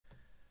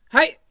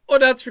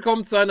Leute, herzlich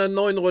willkommen zu einer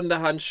neuen Runde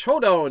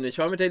Showdown. Ich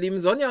war mit der lieben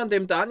Sonja und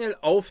dem Daniel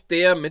auf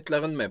der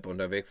mittleren Map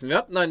unterwegs. Und wir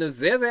hatten eine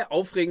sehr, sehr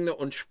aufregende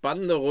und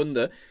spannende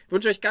Runde. Ich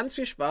wünsche euch ganz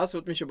viel Spaß,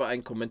 würde mich über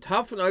einen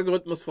Kommentar von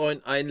Algorithmus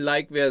freuen. Ein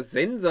Like wäre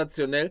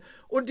sensationell.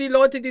 Und die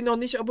Leute, die noch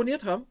nicht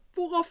abonniert haben,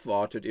 worauf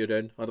wartet ihr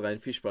denn? Haut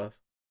rein, viel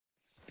Spaß.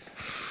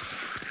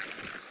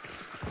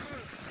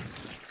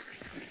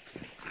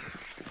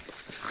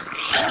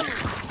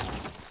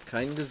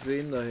 Kein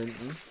gesehen da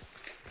hinten.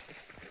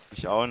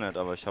 Ich auch nicht,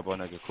 aber ich habe auch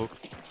nicht geguckt.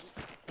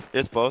 Hier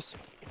ist Boss.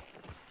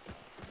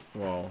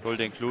 Wow. Hol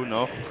den Clou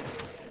noch.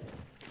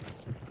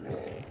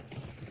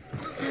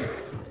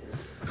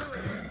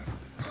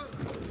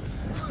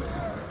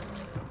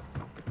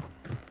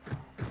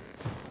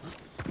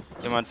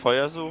 Jemand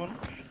Feuer suchen?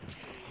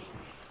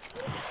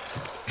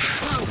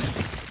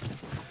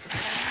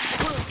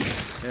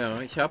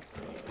 Ja, ich hab.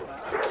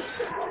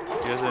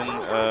 Hier sind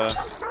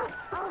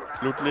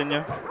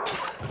Blutlinie.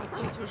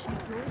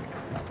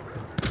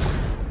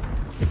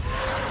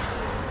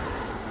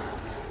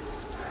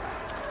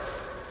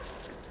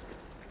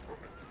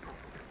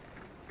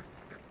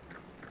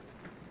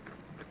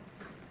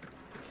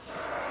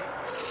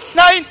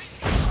 Nein!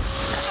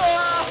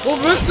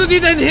 Wo wirfst du die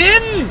denn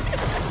hin?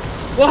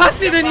 Wo hast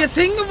du die denn jetzt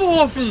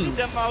hingeworfen? Mit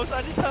der Maus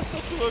an die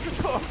Tastatur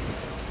gekommen.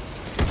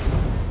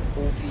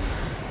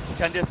 Ich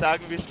kann dir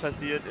sagen, wie es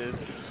passiert ist.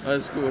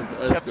 Alles gut,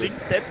 alles Ich habe gut.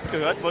 links Steps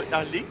gehört, wollte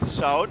nach links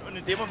schauen und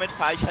in dem Moment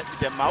fahre ich halt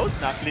mit der Maus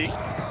nach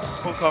links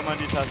und komme an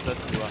die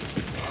Tastatur.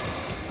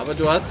 Aber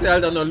du hast sie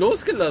halt auch noch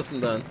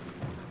losgelassen dann.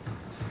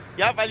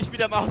 Ja, weil ich mit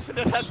der Maus von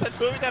der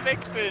Tastatur wieder weg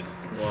bin.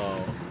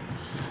 Wow.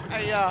 Ah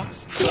ja.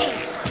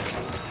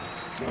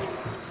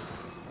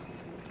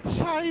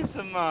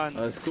 Scheiße, Mann.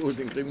 Alles gut,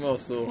 den kriegen wir auch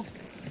so.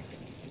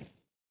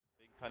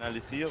 Wegen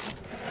Kanalisierung.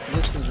 Hier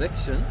ist ein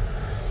Säckchen.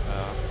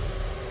 Ja.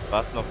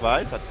 Was noch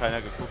weiß, hat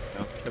keiner geguckt,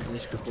 ne? Ich habe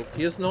nicht geguckt.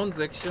 Hier ist noch ein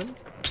Säckchen.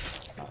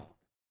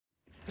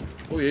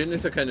 Oh, hier hinten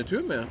ist ja keine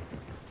Tür mehr.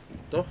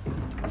 Doch.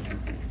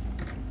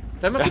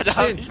 Bleib mal Ja, kurz da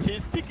hab stehen. ich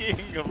die Sticky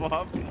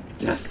hingeworfen.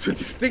 Da hast du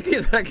die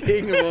Sticky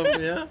dagegen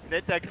geworfen, ja?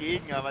 Nicht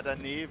dagegen, aber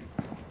daneben.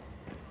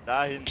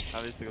 Dahin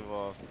habe ich sie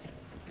geworfen.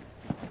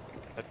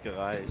 Hat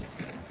gereicht.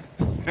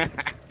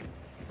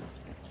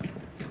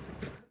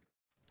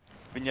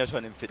 Bin ja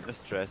schon im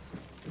Fitness-Stress.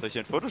 Soll ich dir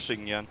ein Foto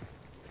schicken, Jan?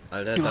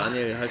 Alter,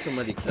 Daniel, halt doch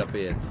mal die Klappe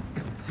jetzt.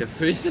 Ist ja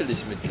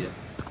fürchterlich mit dir.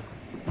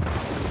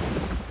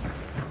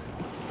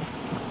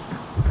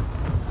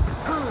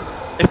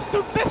 Es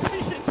tut besser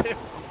nicht in dem.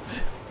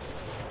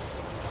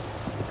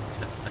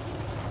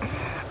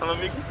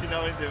 Aber wirklich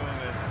genau in dem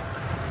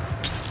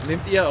Moment.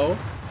 Nehmt ihr auf?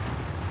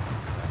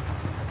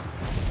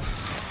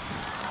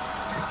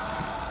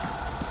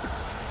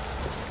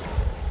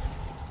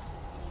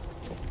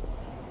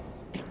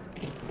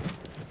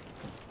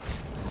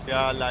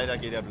 Ja, leider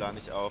geht der Plan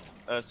nicht auf.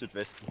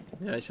 Südwesten.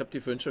 Ja, ich habe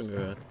die vorhin schon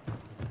gehört.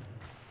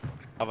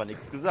 Aber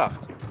nichts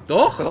gesagt.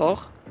 Doch?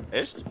 Doch.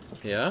 Echt?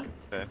 Ja?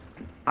 Okay.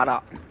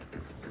 Ada.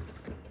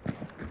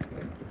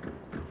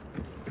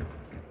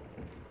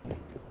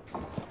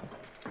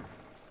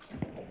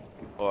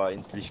 Oh,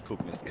 ins Licht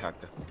gucken ist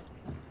kacke.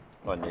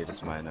 Oh nee,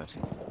 das meine ich.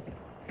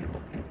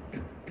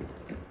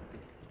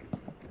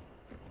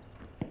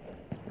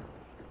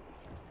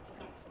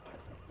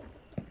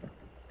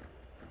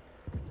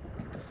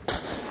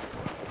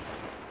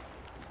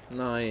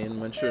 Nein,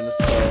 mein schönes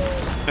Fass.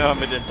 Ja,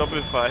 mit den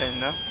Doppelpfeilen,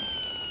 ne?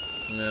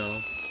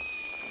 Ja.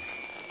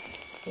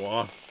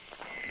 Boah.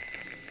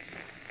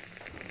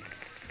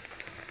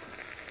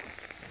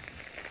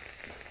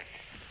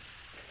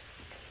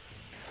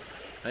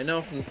 Einer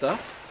auf dem Dach?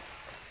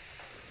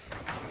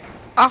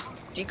 Ach,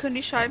 die können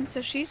die Scheiben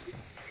zerschießen?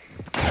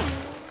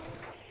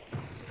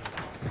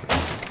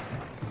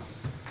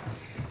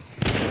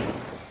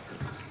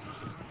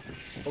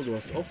 Oh, du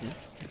hast offen.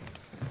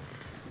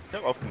 Ich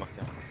hab aufgemacht,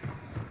 ja.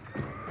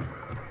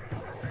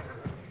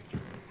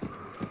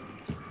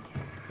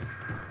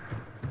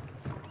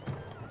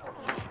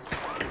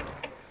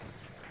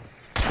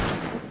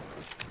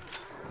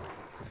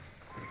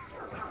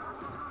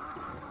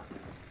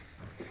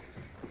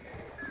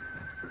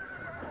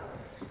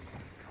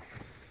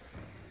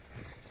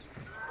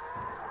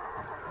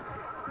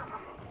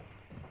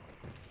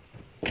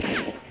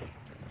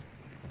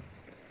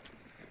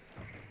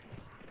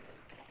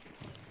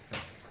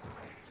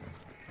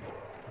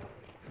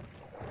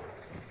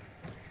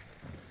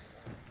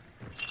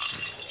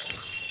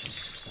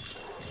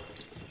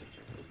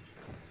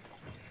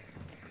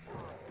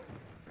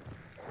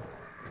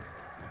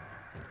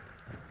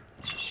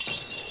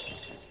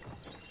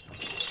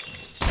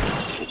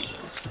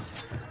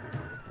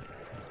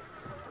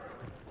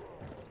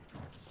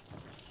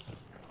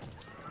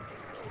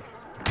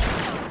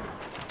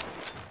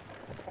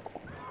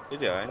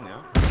 Geht ihr ein,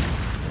 ja?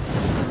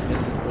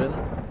 Hinten drin.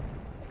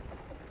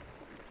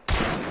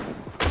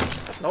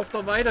 Lauf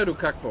doch weiter, du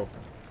Kackbock.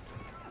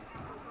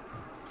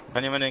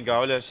 Kann jemand den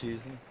Gaul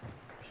erschießen?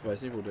 Ich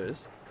weiß nicht, wo der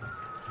ist.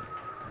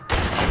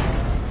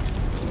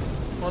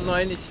 Oh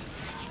nein, ich...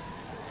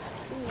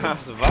 Ach,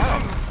 so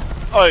warm.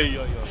 Oi, oi,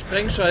 oi.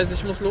 Sprengscheiße,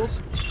 ich muss los.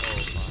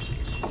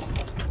 Oh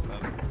Mann.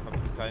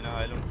 keine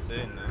Heilung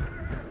gesehen, ne?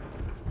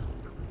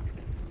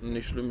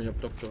 Nicht schlimm, ich hab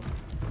Doktor.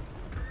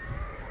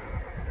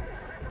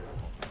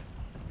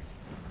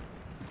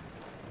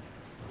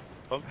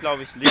 Kommt,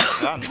 glaube ich,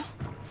 links ran.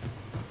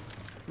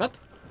 Was?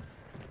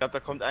 Ich glaube, da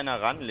kommt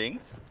einer ran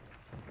links.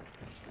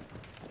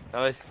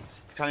 Aber ich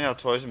kann ja auch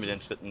täuschen mit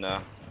den Schritten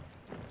da.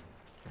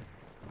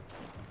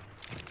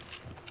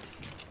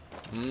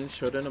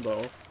 Ich höre den aber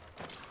auch.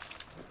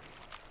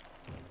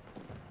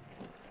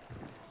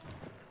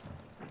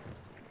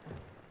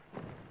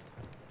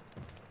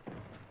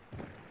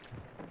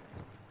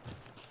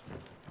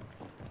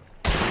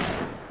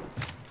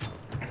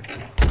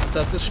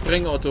 Das ist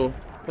Sprengotto.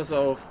 Pass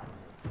auf.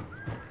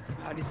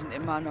 Ja, die sind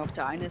immer noch.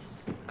 Der eine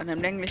ist an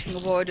einem länglichen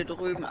Gebäude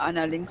drüben,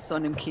 einer links so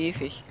an dem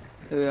Käfig.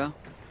 Höher.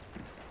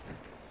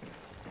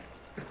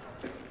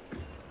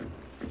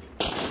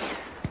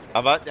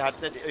 Aber der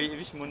hat nicht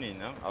ewig Muni,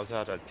 ne? Außer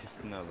er hat halt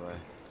Kisten dabei.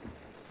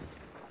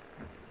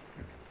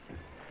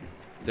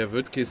 Der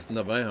wird Kisten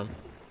dabei haben.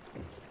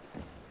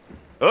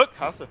 Oh,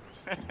 Kasse.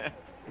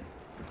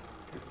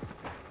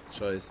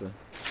 Scheiße.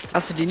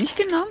 Hast du die nicht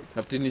genommen?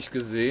 Hab die nicht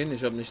gesehen?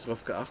 Ich habe nicht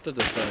drauf geachtet,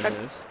 dass da eine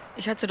ist.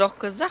 Ich hatte doch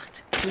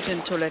gesagt, mit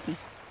den Toiletten.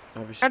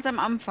 Hab ich, Ganz am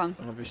Anfang.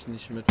 hab ich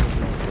nicht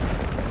mitbekommen.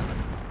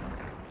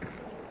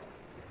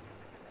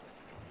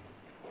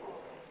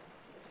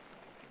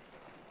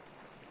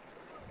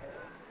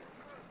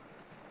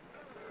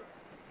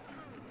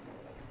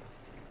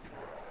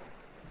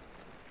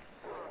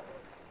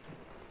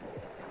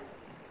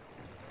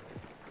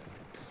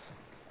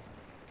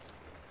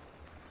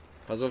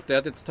 Pass auf, der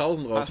hat jetzt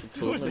 1000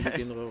 rausgezogen und wir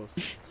gehen raus.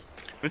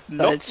 Müssen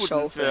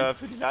Salzschaufel. Lochbutten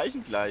für die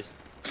Leichen gleich.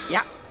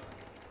 Ja.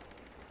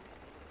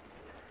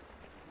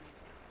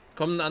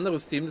 Kommt ein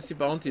anderes Team, das ist die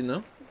Bounty,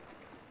 ne?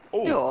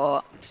 Oh,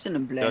 Ja, die sind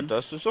im ja, Blend.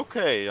 das ist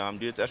okay. Da haben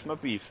die jetzt erstmal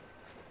Beef.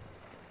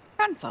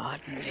 Dann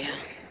warten wir.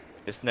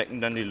 Wir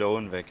snacken dann die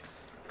Lowen weg.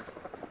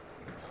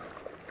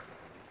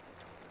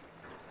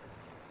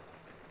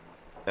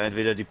 Ja,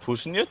 entweder die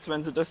pushen jetzt,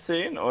 wenn sie das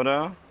sehen,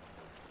 oder...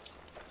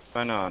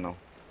 Keine Ahnung.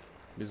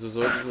 Wieso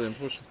sollten sie den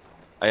pushen?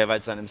 Ah ja,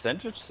 weil sie dann im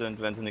Sandwich sind,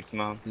 wenn sie nichts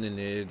machen.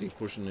 Nee, die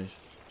pushen nicht.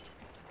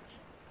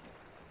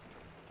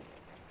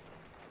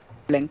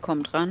 Blend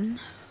kommt ran.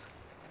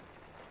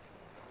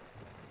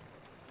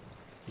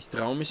 Ich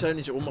traue mich halt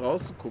nicht oben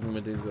rauszugucken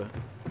mit dieser.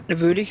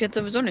 Würde ich jetzt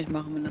sowieso nicht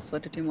machen, wenn das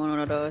zweite Team auch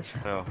noch da ist.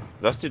 Ja,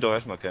 lass die doch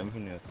erstmal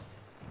kämpfen jetzt.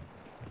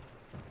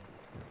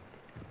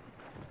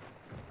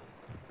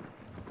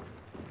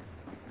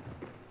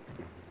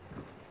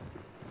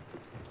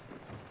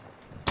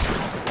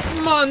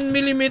 Mann,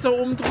 Millimeter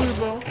oben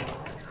drüber.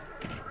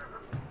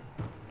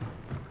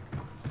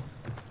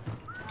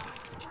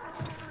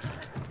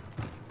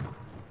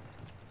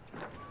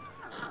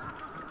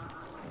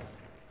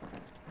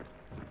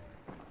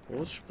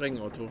 Wo ist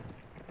Sprengotto?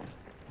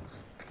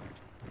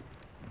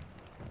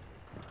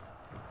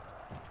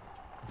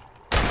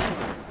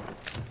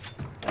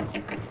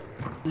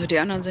 Also die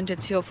anderen sind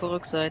jetzt hier auf der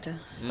Rückseite.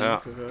 Ja.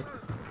 Gehört.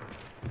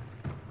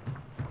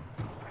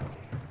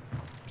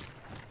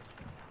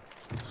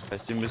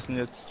 Heißt, die müssen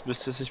jetzt,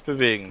 bis sie sich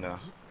bewegen da.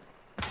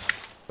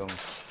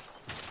 Jungs.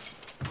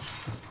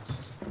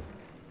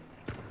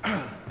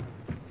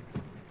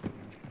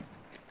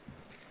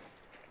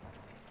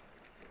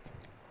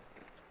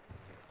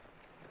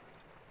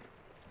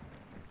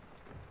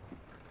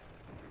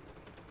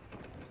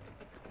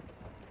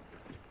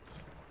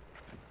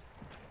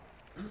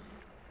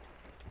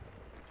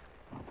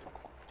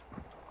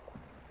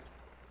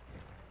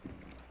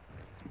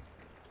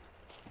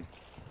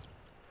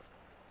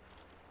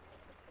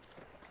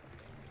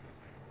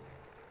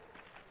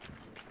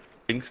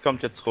 Links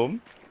kommt jetzt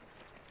rum.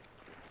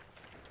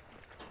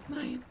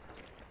 Nein.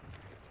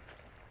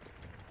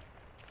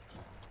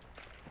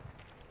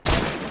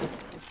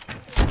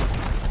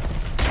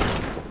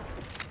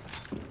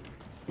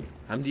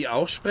 Haben die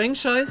auch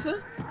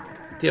Sprengscheiße?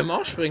 Die haben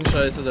auch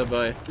Sprengscheiße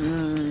dabei.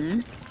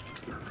 Mhm.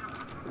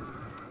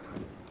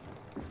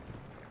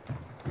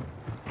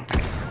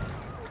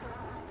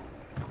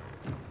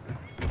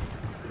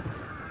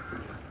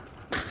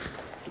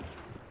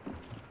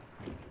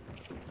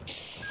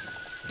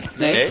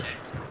 Nate?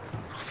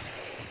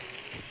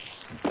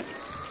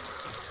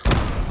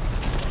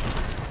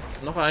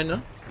 Noch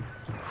eine.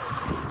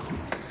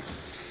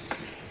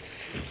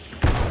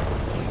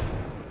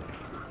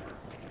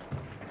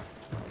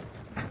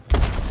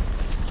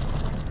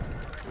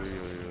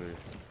 Uiuiui.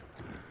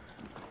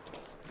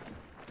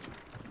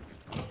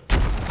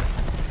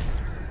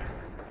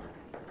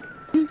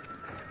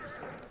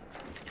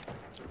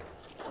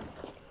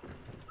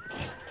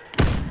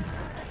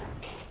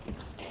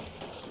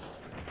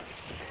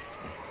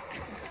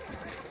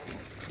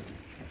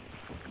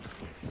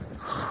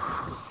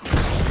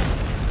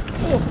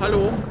 Oh,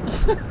 hallo.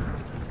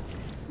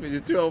 Ist mir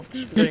die Tür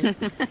aufgesprengt.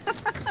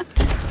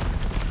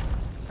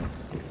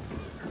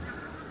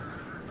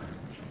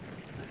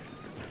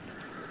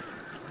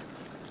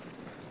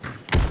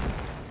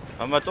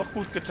 Haben wir doch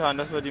gut getan,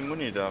 dass wir die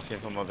Muni da auf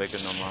jeden Fall mal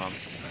weggenommen haben.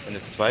 Wenn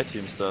jetzt zwei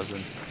Teams da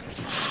sind.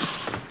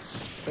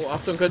 Oh,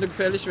 Achtung, könnte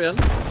gefährlich werden.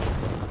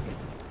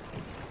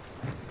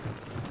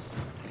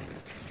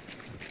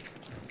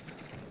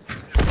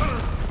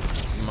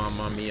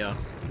 Mama mia.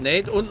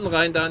 Nate, unten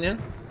rein, Daniel.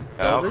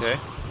 Ja, okay.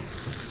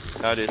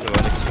 Ja, die ist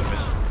aber nichts für mich.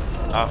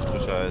 Ach du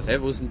Scheiße. Hä,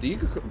 wo sind die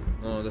gekommen?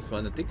 Oh, das war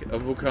eine dicke.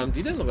 Aber wo kamen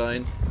die denn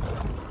rein?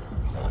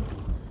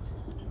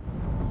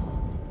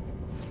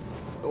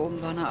 Da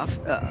oben war eine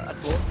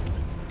Advo.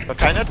 War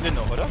keiner drin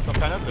noch, oder? Ist noch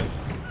keiner drin.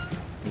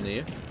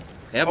 Nee.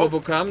 Hä, aber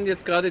wo kamen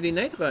jetzt gerade die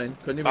Nate rein?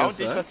 Könnt ihr mir das Und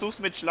ich sagen? versuch's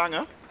mit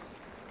Schlange.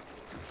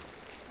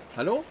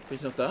 Hallo? Bin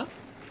ich noch da?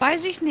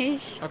 Weiß ich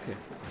nicht. Okay.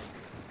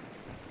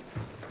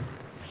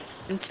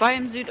 Und 2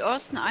 im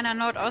Südosten, einer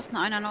Nordosten,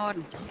 einer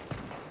Norden.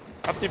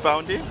 Habt die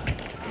Bounty?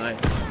 Nice.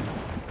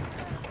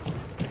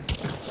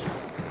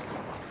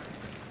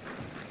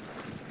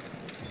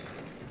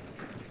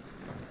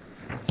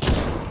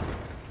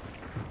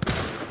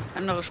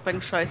 Andere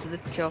Sprengscheiße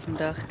sitzt hier auf dem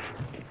Dach.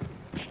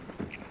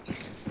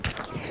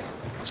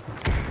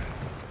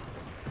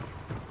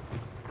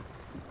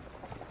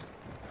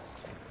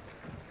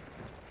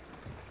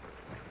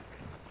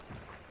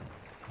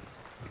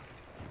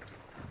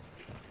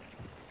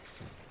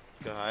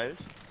 Geheilt.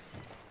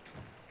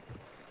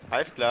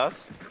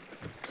 Halfglas.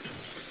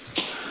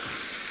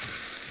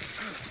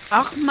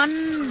 Ach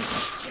Mann!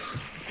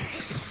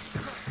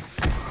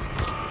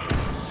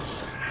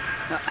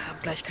 Ja, ich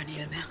hab gleich kein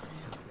Heal mehr.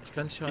 Ich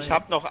kann nicht heilen. Ich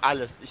hab noch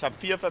alles. Ich hab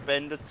 4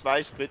 Verbände,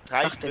 2 Sprit,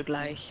 3 Dachte Spritzen.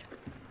 gleich.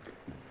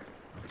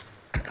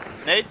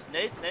 Nate.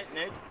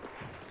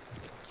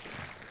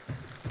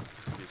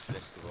 Die ist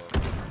schlecht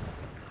geworden.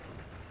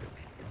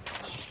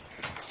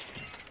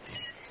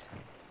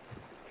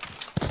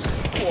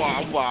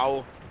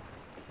 Wow.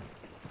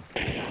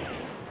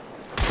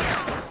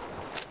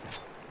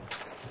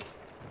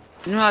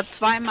 Nur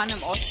 2 Mann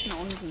im Osten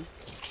unten.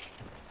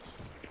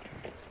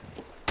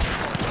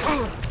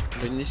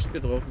 Bin nicht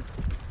getroffen.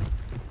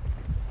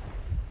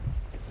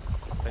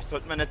 Vielleicht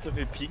sollten wir nicht so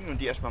viel pieken und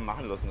die erstmal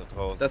machen lassen da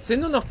draußen. Das sind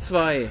nur noch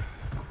 2.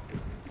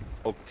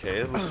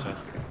 Okay, das ist schön.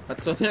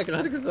 Hat Sonja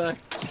gerade gesagt.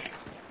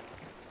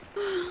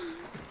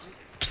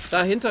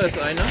 Dahinter ist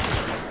einer.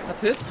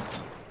 Hat Hit.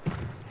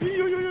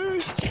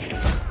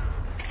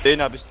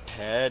 Den hab ich.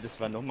 Hä, das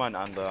war nochmal ein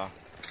anderer.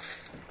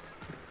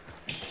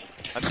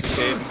 Hat's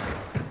gegeben.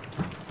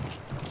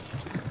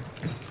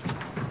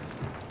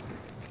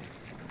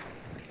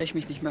 Ich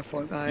mich nicht mehr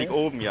voll Lieg gehalten.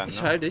 oben, Jan.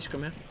 Ich Ne? halte dich,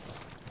 komm her.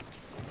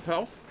 Hör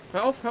auf.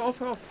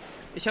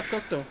 Ich hab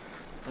Doktor.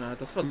 Ah,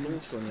 das war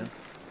doof, Sonja.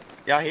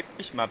 Ja, heb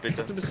mich mal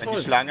bitte. Du bist Wenn voll.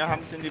 die Schlange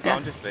haben, sind die Ja.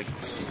 Bounties weg.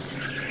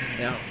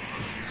 Ja.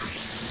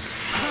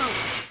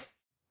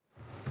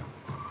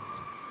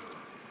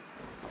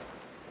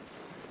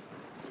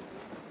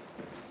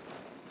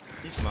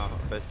 Diesmal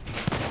am besten.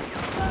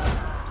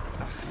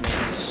 Ach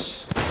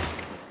Mensch.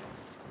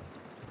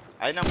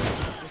 Einer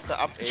muss da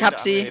ab. Ich hab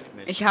sie.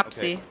 Ich hab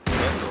sie.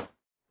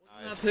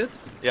 Hat Hit.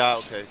 Ja,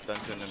 okay, dann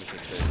können wir mich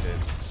jetzt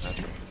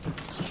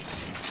helfen.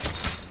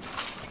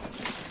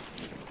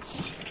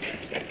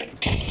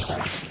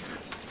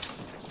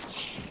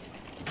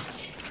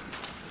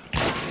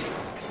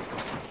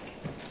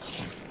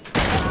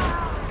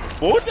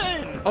 Wo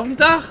denn? Auf dem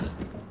Dach.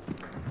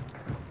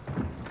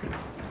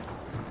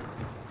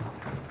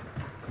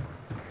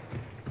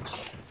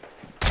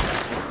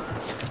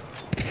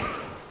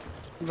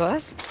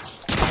 Was?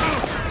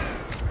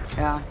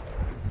 Ja.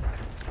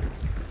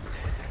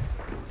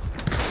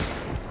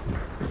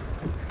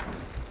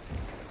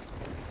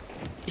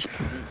 Ich.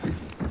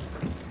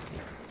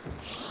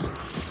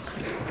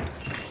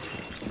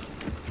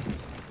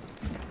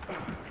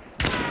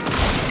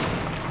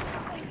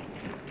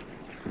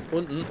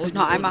 Unten. Muss ich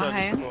noch einmal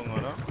heilen? Runtergesprungen,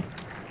 oder?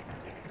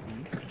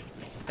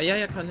 Ah,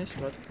 ja, kann ich.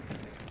 Warte.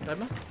 Bleib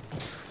mal.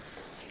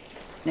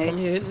 Komm Nee.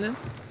 hier hinten hin.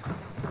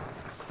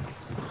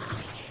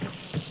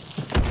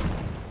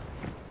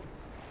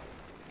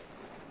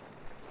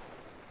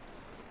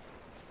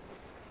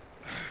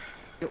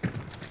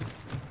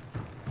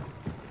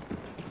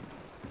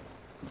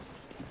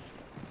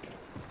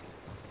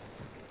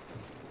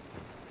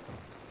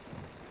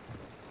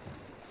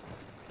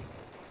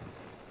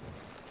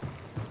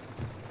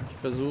 Ich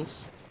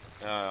versuch's.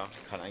 Ja,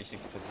 kann eigentlich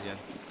nichts passieren.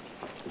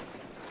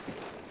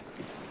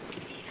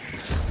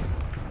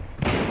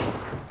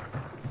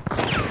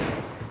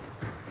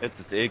 Jetzt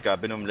ist eh egal,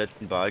 bin um den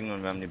letzten Balken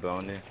und wir haben die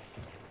Bounty.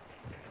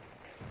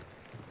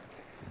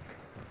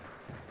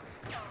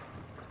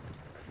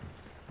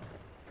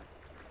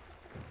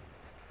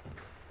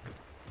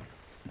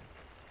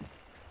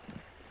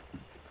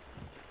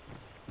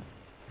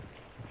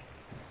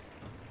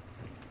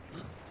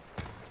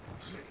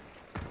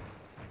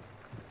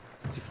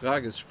 Ist die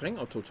Frage, ist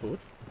Sprengauto tot?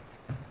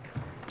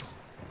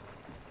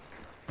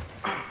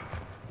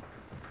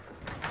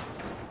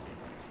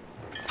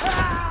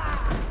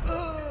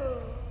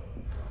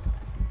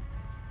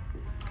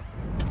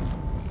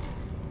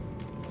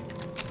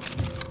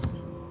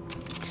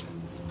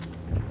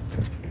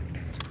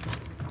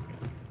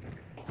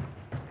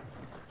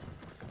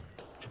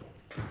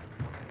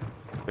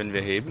 Wenn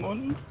wir heben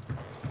unten?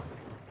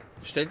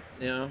 Stellt.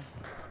 Ja.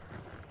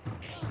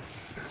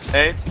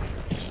 8.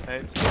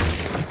 Danke.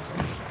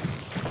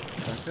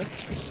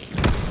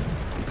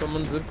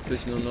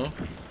 75 nur noch.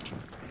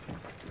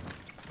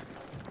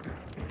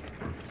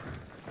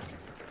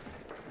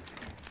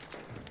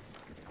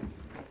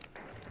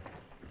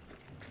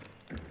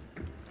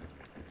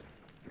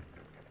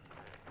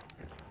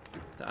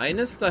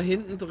 Eines da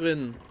hinten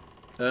drin.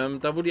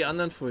 Da wo die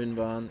anderen vorhin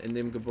waren, in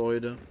dem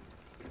Gebäude.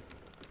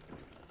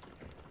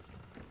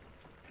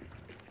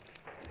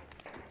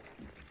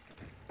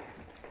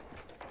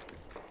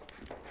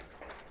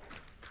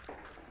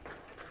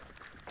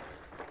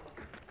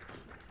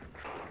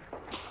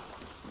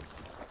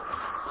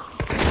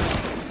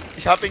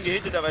 Ich hab ihn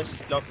gehittet, aber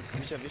ich glaube,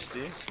 mich erwischt die.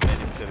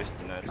 Nee, mich erwischt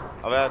sie nicht.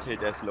 Aber er hat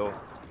Hit, er ist low.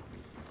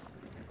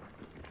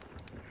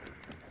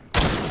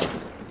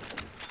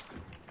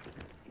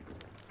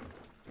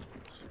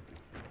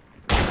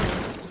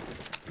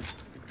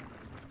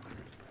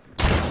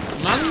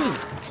 Mann!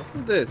 Was ist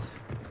denn das?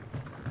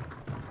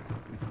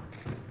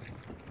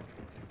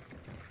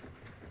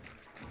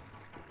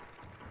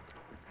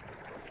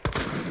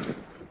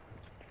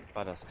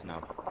 War das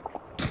knapp.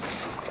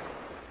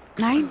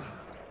 Nein.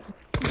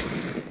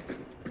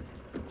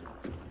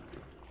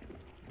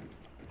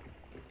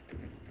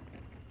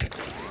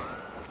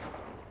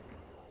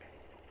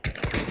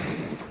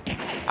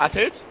 Hat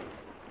Hit?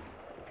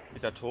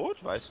 Ist er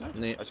tot? Weiß ich nicht.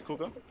 Nee. Ich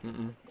gucke.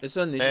 Ist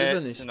er nicht, ist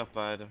er nicht. Sind noch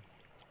beide.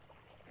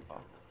 Oh.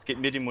 Es geht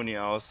mir die Muni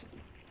aus.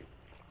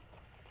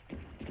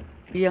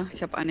 Hier,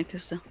 ich habe eine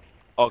Kiste.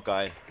 Oh,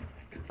 geil.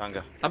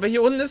 Danke. Aber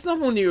hier unten ist noch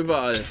Muni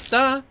überall.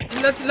 Da,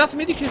 lass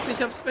mir die Kiste,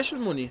 ich habe Special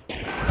Muni.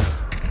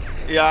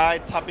 Ja,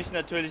 jetzt habe ich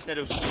natürlich nicht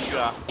aufs Spiel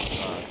geachtet.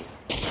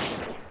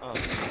 Oh.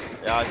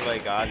 Ja, ist aber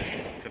egal.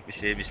 Ich könnte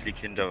mich heben, ich lieg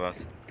hinter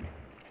was.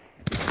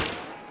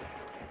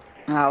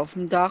 Ja, auf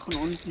dem Dach und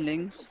unten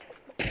links.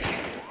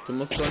 Du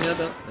musst Sonja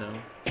dann. Ja.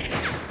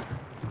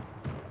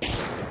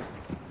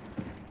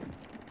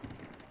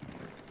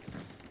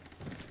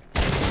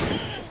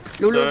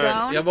 Lulu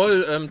down.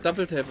 Jawohl,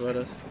 Double Tap war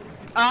das.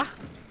 Ach,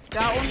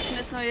 da unten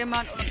ist noch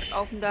jemand und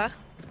auf dem Dach.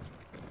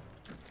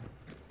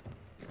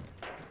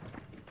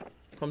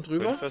 Kommt Ich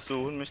rüber.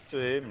 versuchen, mich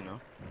zu heben, ne?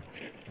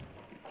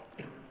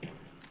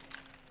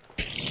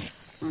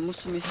 Dann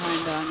musst du mich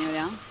heilen, Daniel,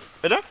 ja?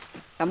 Bitte?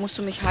 Da musst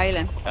du mich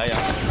heilen. Ja, ja.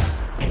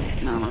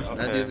 Na, Okay.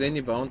 Ja, die sehen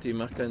die Bounty,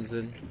 macht keinen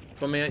Sinn.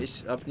 Komm her,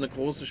 ich hab eine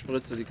große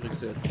Spritze, die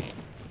kriegst du jetzt.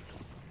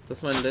 Das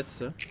ist meine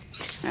letzte.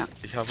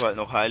 Ich habe halt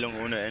noch Heilung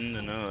ohne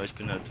Ende, ne? Ich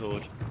bin halt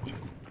tot.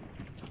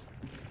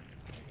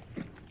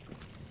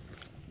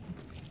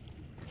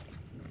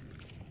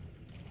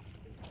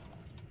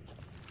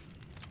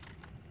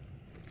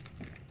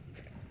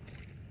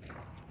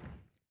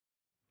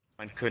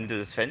 Man könnte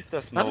das Fenster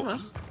Warte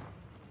smoken.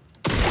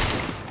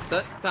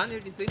 mal. Daniel,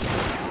 die sehen die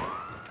Bounty.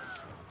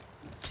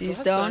 sie Du ist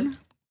hast down. einen.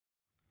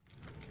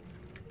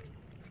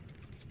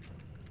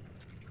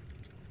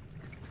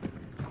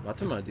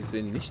 Warte mal, die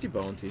sehen nicht die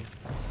Bounty.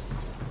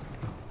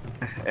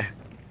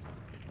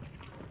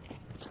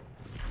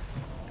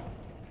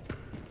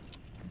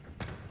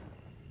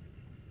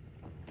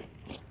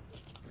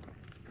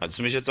 Kannst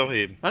du mich jetzt auch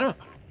heben? Warte mal.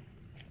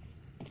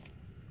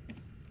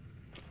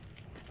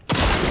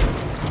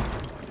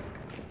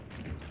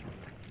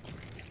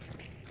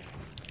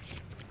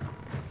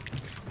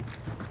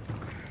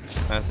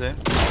 Weißt du?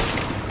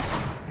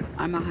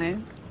 Einmal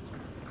heilen.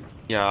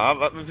 Ja,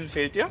 wie viel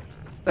fehlt dir?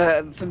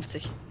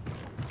 50.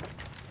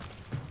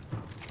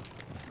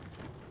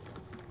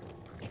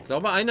 Ich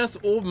glaube, einer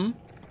ist oben.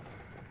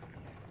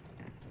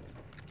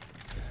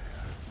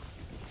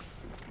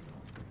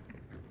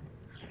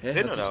 Hä,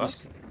 Drin hatte oder ich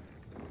was? nicht...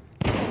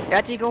 Er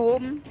hat die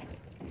gehoben.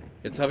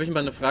 Jetzt habe ich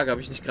mal eine Frage.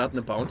 Habe ich nicht gerade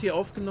eine Bounty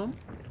aufgenommen?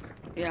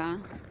 Ja.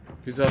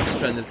 Wieso habe ich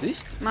keine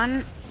Sicht?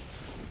 Mann.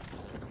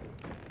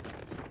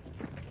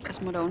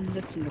 Erstmal da unten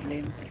sitzen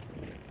geblieben.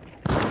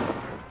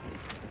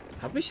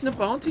 Habe ich eine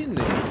Bounty? Nee.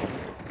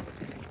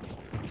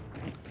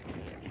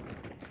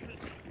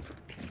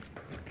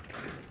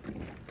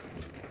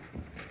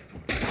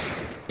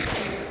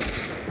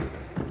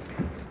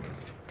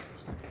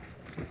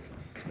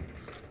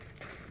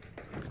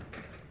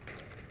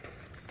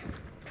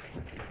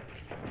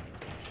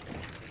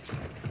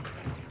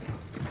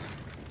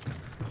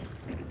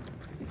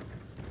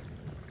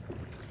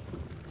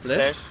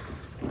 Flash? Flash.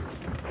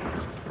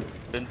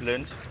 Bin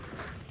blind.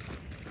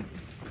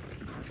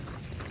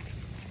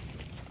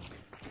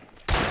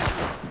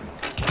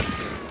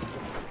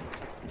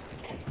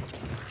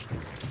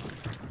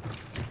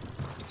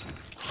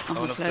 Auch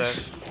Auch ein noch Flash.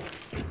 Flash.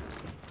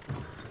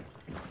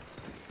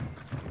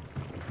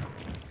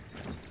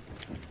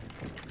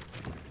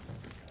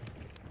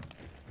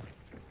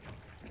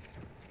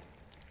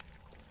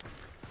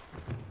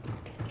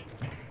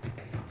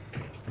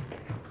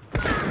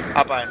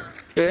 Hab einen.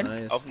 Schön.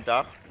 Nice. Auf dem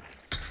Dach.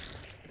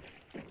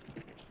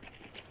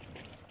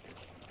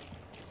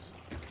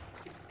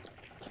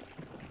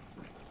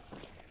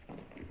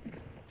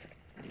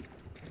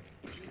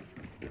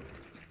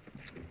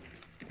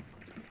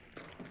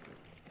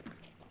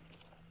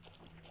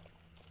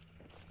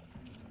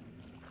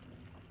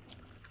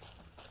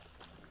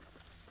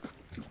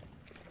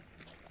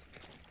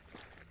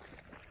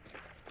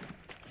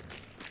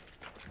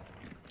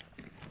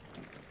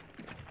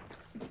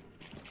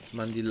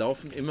 Mann, die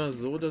laufen immer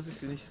so, dass ich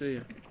sie nicht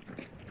sehe.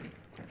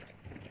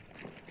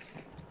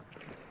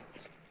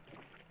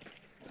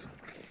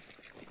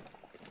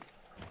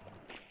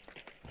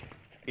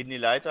 Geht in die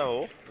Leiter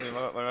hoch. Wir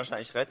wollen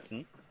wahrscheinlich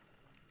retzen.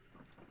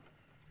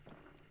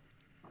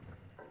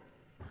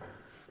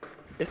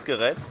 Ist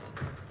geretzt.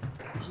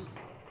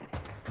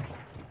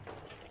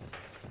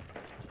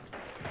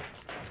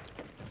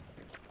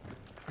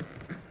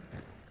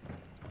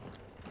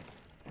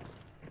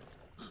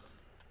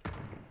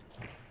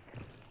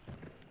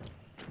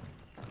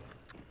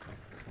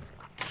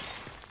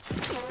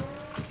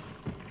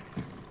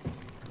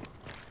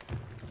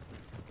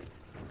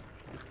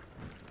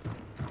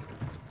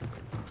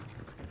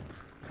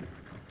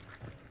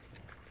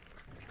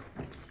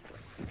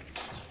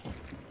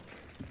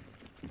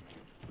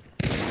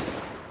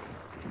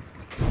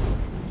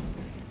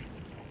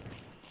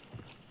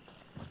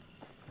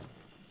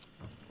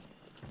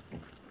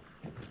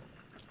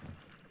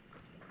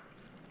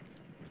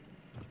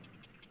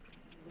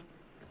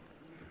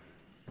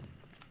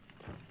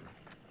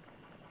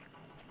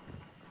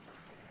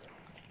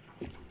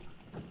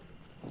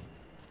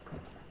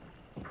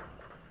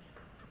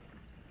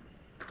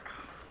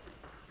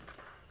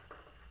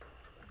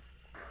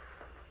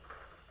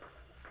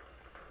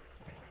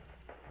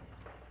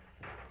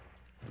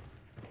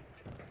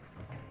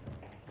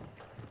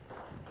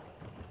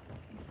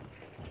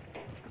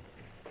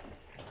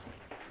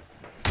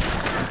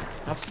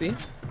 Hab sie.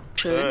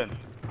 Schön.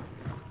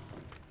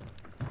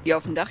 Die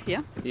auf dem Dach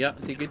hier? Ja,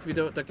 die geht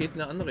wieder, da geht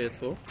eine andere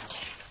jetzt hoch.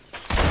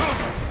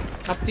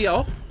 Habt die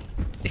auch?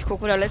 Ich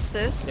gucke, wo der letzte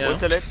ist. Ja. Wo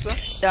ist der letzte?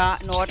 Da,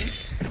 Norden.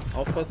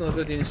 Aufpassen, dass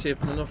er die nicht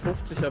hebt. Nur noch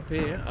 50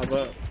 HP,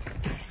 aber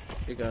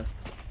egal.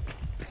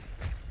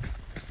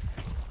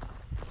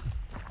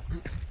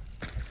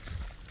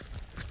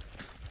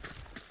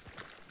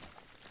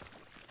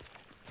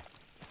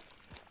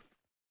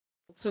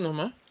 Guckst du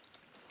nochmal?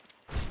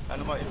 Ja,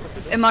 nochmal Info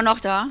bitte. Immer noch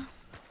da.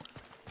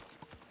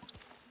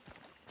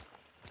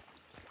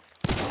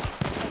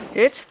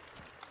 Hit.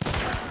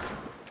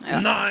 Ja.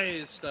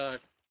 Nice,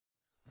 stark.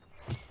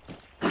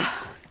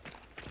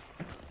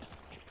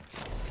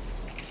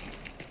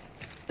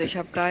 Ich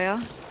hab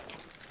Geier.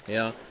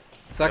 Ja.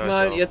 Sag Ja,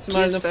 mal, ist auch. jetzt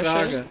mal Hier eine Special.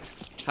 Frage.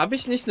 Habe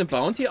ich nicht eine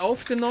Bounty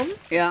aufgenommen?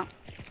 Ja.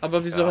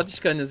 Aber wieso Ja. hatte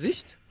ich keine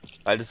Sicht?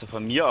 Weil du es so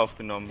von mir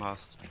aufgenommen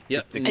hast.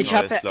 Ja, Nichts Ich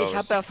habe Neues, glaub ich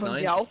hab ja von Nein.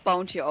 dir auch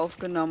Bounty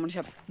aufgenommen und ich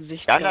habe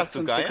Sicht Jan, gehabt, hast du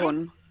 5 Geier?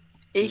 Sekunden.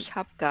 Ich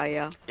hab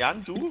Geier.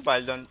 Jan, du?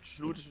 Weil dann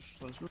schlut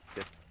sonst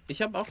jetzt.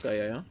 ich habe auch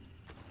Geier, ja.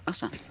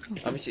 Achso.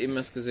 Habe ich eben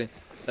erst gesehen.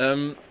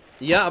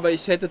 Ja, aber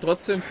ich hätte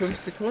trotzdem 5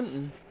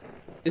 Sekunden.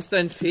 Ist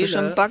ein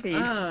Fehler. Bestimmt buggy.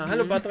 Ah,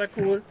 hallo Mhm.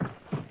 Badrakul.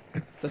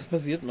 Das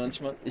passiert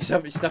manchmal. Ich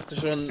dachte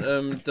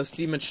schon, dass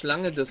die mit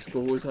Schlange das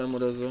geholt haben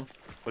oder so.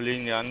 Wo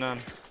liegen die anderen?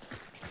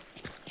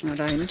 Ja,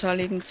 dahinter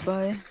liegen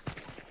 2.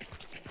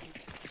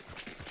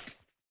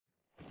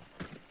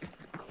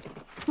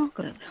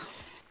 Okay.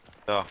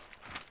 So.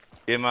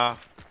 Geh mal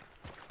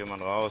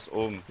raus,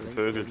 oben.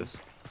 Vögel das.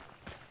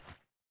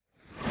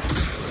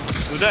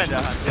 Du da in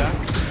der Hand, ja?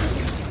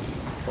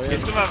 Feuer.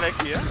 Gehst du mal weg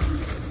hier?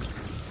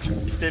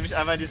 Ich stell mich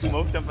einmal in die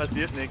Smoke, dann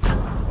passiert nichts.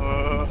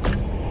 Oh.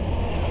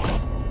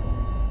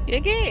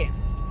 GG.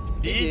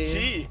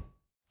 GG.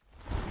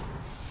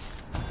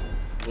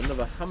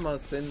 Wunderbar, Hammer,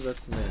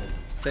 sensationell.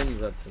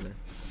 Sensationell.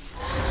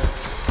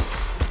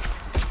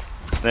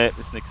 Ne,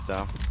 ist nix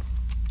da.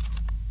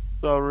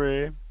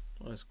 Sorry.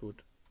 Alles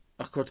gut.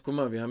 Ach Gott, guck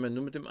mal, wir haben ja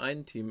nur mit dem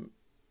einen Team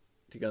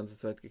die ganze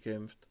Zeit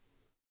gekämpft.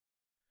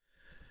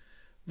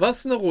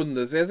 Was eine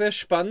Runde. Sehr, sehr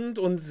spannend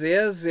und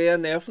sehr, sehr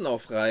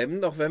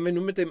nervenaufreibend, auch wenn wir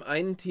nur mit dem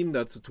einen Team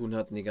da zu tun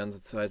hatten die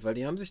ganze Zeit, weil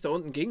die haben sich da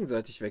unten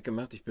gegenseitig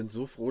weggemacht. Ich bin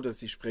so froh, dass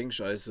die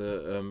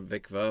Sprengscheiße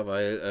weg war,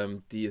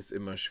 weil die ist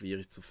immer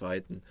schwierig zu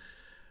fighten.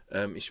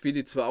 Ich spiele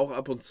die zwar auch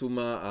ab und zu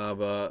mal,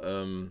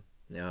 aber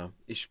ja,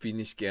 ich spiele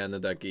nicht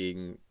gerne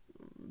dagegen.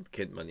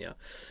 Kennt man ja.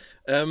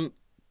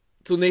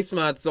 Zunächst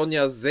mal hat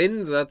SOnja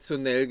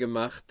sensationell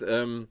gemacht.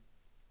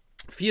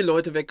 4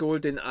 Leute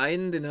weggeholt. Den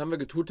einen, den haben wir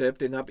getutappt,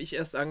 den habe ich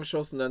erst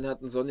angeschossen, dann hat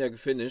SOnja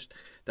gefinisht.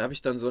 Da habe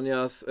ich dann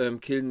SOnjas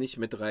Kill nicht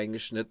mit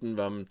reingeschnitten,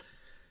 weil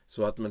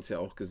so hat man es ja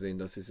auch gesehen,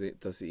 dass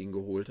sie ihn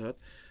geholt hat.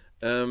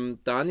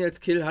 Daniels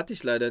Kill hatte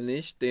ich leider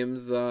nicht.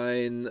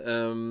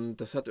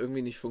 Das hat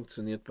irgendwie nicht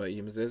funktioniert bei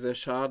ihm. Sehr, sehr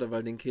schade,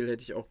 weil den Kill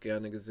hätte ich auch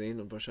gerne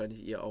gesehen und wahrscheinlich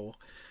ihr auch.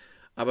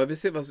 Aber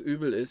wisst ihr, was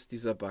übel ist?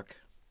 Dieser Bug.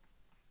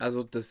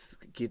 Also das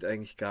geht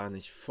eigentlich gar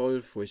nicht.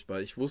 Voll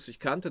furchtbar. Ich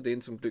kannte den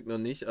zum Glück noch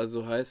nicht.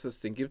 Also heißt es,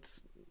 den gibt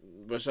es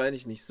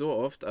wahrscheinlich nicht so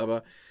oft.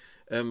 Aber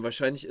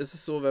wahrscheinlich ist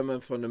es so, wenn man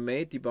von einem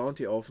Mate die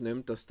Bounty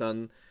aufnimmt, dass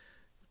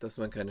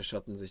man keine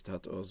Schattensicht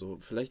hat oder so.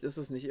 Vielleicht ist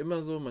es nicht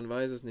immer so, man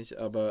weiß es nicht.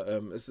 Aber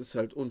es ist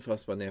halt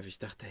unfassbar nervig. Ich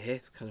dachte, hä,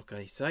 das kann doch gar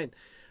nicht sein.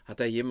 Hat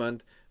da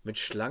jemand mit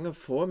Schlange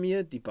vor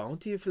mir die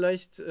Bounty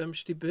vielleicht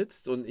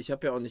stibitzt? Und ich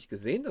habe ja auch nicht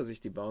gesehen, dass ich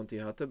die Bounty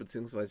hatte.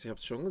 Beziehungsweise ich habe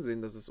es schon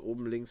gesehen, dass es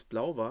oben links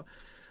blau war.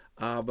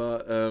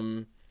 Aber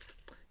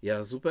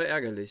ja, super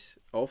ärgerlich.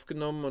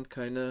 Aufgenommen und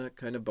keine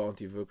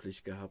Bounty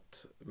wirklich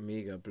gehabt.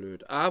 Mega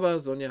blöd. Aber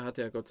SOnja hat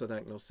ja Gott sei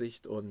Dank noch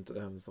Sicht und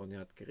SOnja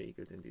hat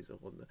geregelt in dieser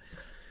Runde.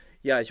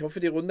 Ja, ich hoffe,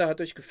 die Runde hat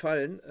euch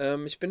gefallen.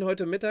 Ich bin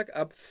heute Mittag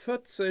ab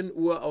 14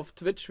 Uhr auf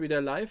Twitch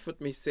wieder live.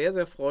 Würde mich sehr,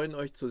 sehr freuen,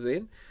 euch zu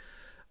sehen.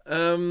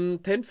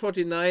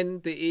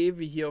 1049.de,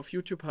 wie hier auf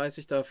YouTube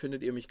heiße ich, da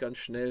findet ihr mich ganz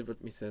schnell.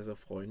 Würde mich sehr, sehr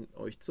freuen,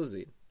 euch zu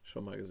sehen.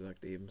 Schon mal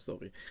gesagt eben,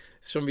 sorry.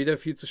 Ist schon wieder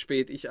viel zu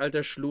spät. Ich,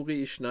 alter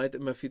Schluri, ich schneide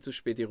immer viel zu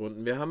spät die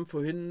Runden. Wir haben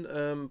vorhin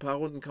ein paar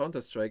Runden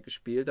Counter-Strike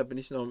gespielt. Da bin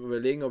ich noch am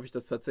Überlegen, ob ich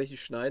das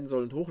tatsächlich schneiden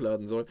soll und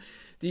hochladen soll.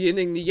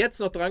 Diejenigen, die jetzt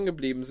noch dran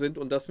geblieben sind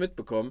und das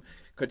mitbekommen,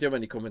 könnt ihr mal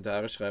in die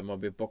Kommentare schreiben,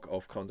 ob ihr Bock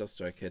auf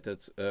Counter-Strike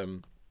hättet.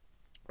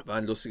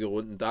 Waren lustige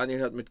Runden.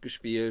 Daniel hat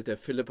mitgespielt, der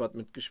Philipp hat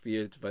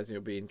mitgespielt, weiß nicht,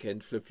 ob ihr ihn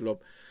kennt,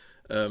 Flipflop.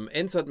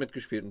 Enz hat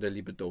mitgespielt und der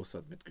liebe Dose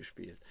hat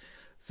mitgespielt.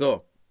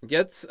 So,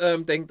 jetzt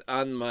denkt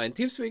an mein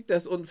Teamspeak, der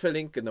ist unten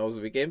verlinkt,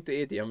 genauso wie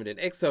game.de. Die haben wir den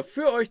extra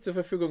für euch zur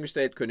Verfügung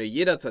gestellt, könnt ihr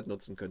jederzeit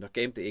nutzen, könnt auch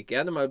game.de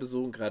gerne mal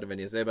besuchen, gerade wenn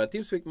ihr selber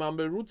Teamspeak,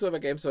 Mumble, Root-Server,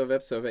 Game-Server,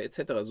 Web-Server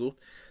etc. sucht.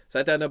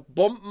 Seid ihr eine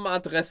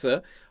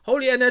Bombenadresse.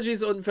 Holy Energy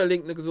ist unten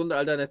verlinkt, eine gesunde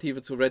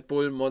Alternative zu Red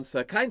Bull,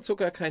 Monster. Kein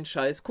Zucker, kein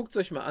Scheiß. Guckt es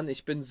euch mal an,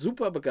 ich bin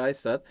super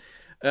begeistert.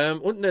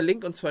 Unten der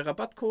Link und 2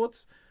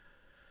 Rabattcodes.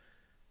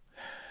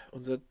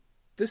 Unser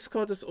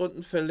Discord ist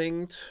unten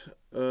verlinkt.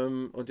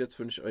 Und jetzt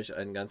wünsche ich euch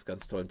einen ganz,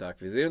 ganz tollen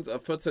Tag. Wir sehen uns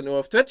ab 14 Uhr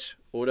auf Twitch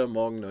oder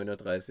morgen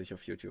 9:30 Uhr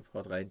auf YouTube.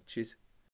 Haut rein. Tschüss.